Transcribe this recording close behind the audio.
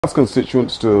Ask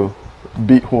constituents to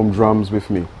beat home drums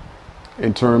with me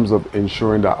in terms of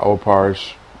ensuring that our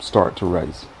parish start to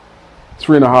rise.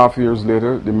 3.5 years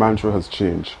later, the mantra has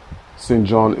changed. St.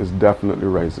 John is definitely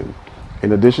rising.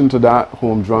 In addition to that,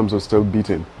 home drums are still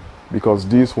beating because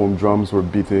these home drums were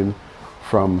beaten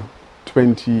from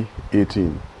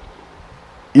 2018.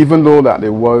 Even though that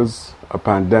there was a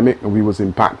pandemic and we was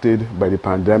impacted by the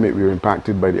pandemic, we were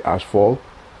impacted by the ashfall,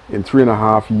 in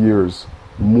 3.5 years,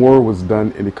 more was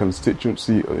done in the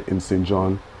constituency in St.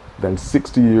 John than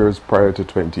 60 years prior to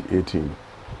 2018.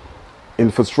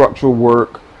 Infrastructural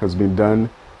work has been done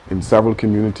in several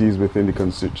communities within the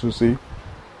constituency.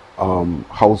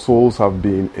 Households have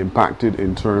been impacted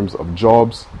in terms of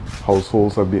jobs.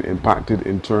 Households have been impacted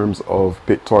in terms of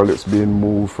pit toilets being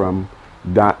moved from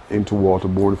that into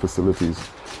waterborne facilities.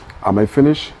 Am I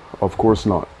finished? Of course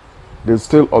not. There's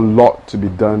still a lot to be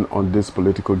done on this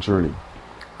political journey.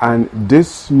 And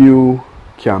this new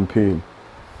campaign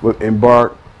will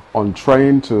embark on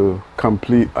trying to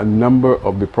complete a number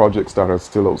of the projects that are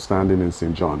still outstanding in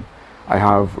St. John. I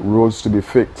have roads to be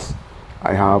fixed.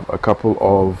 I have a couple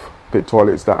of pit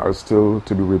toilets that are still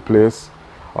to be replaced.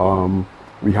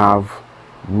 We have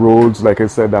roads, like I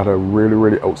said, that are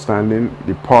really outstanding.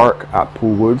 The park at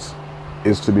Poolwoods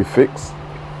is to be fixed.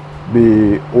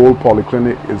 The old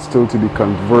polyclinic is still to be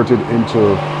converted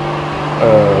into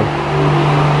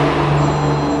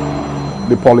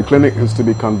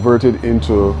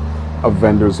a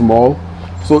vendor's mall.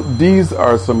 So these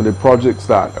are some of the projects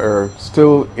that are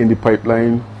still in the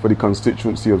pipeline for the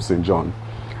constituency of St. John.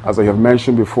 As I have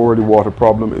mentioned before, the water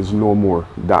problem is no more.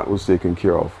 That was taken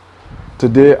care of.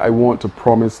 Today, I want to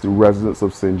promise the residents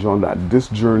of St. John that this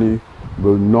journey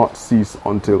will not cease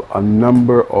until a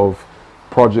number of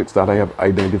projects that I have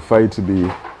identified to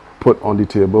be put on the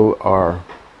table are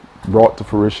brought to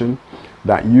fruition,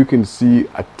 that you can see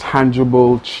a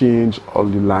tangible change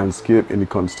of the landscape in the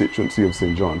constituency of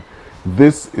St. John.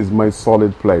 This is my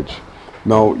solid pledge.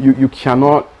 Now, you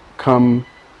cannot come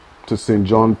to St.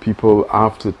 John people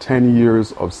after 10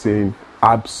 years of saying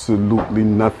absolutely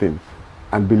nothing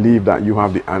and believe that you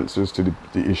have the answers to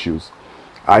the issues.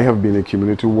 I have been in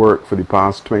community work for the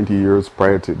past 20 years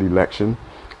prior to the election,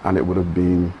 and it would have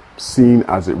been seen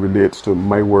as it relates to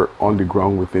my work on the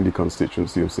ground within the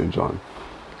constituency of St. John.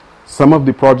 Some of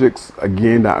the projects,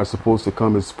 again, that are supposed to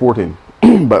come is sporting,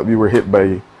 but we were hit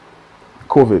by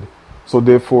COVID. So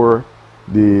therefore,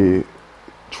 the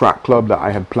track club that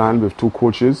I had planned with 2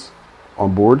 coaches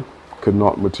on board could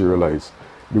not materialize.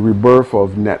 The rebirth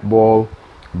of netball,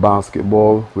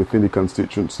 basketball within the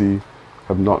constituency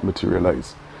have not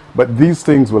materialized. But these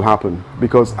things will happen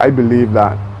because I believe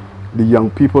that the young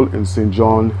people in St.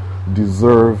 John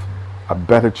deserve a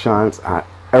better chance at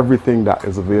everything that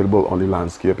is available on the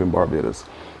landscape in Barbados.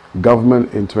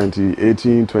 Government in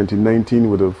 2018, 2019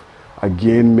 would have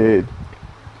again made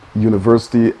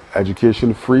university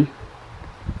education free.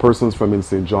 Persons from in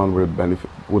St. John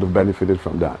would have benefited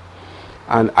from that.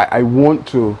 And I want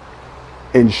to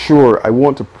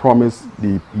promise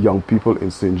the young people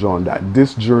in St. John that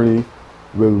this journey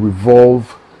will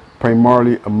revolve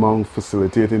primarily among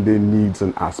facilitating their needs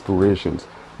and aspirations,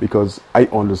 because I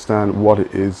understand what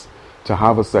it is to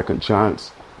have a second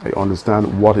chance. I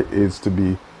understand what it is to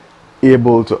be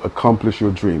able to accomplish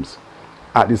your dreams.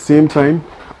 At the same time,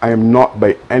 I am not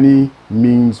by any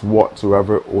means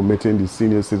whatsoever omitting the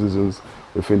senior citizens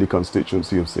within the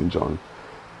constituency of St. John.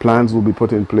 Plans will be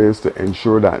put in place to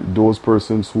ensure that those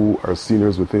persons who are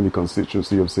seniors within the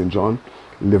constituency of St. John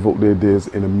live out their days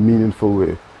in a meaningful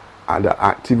way, and that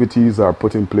activities are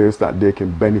put in place that they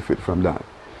can benefit from that.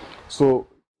 So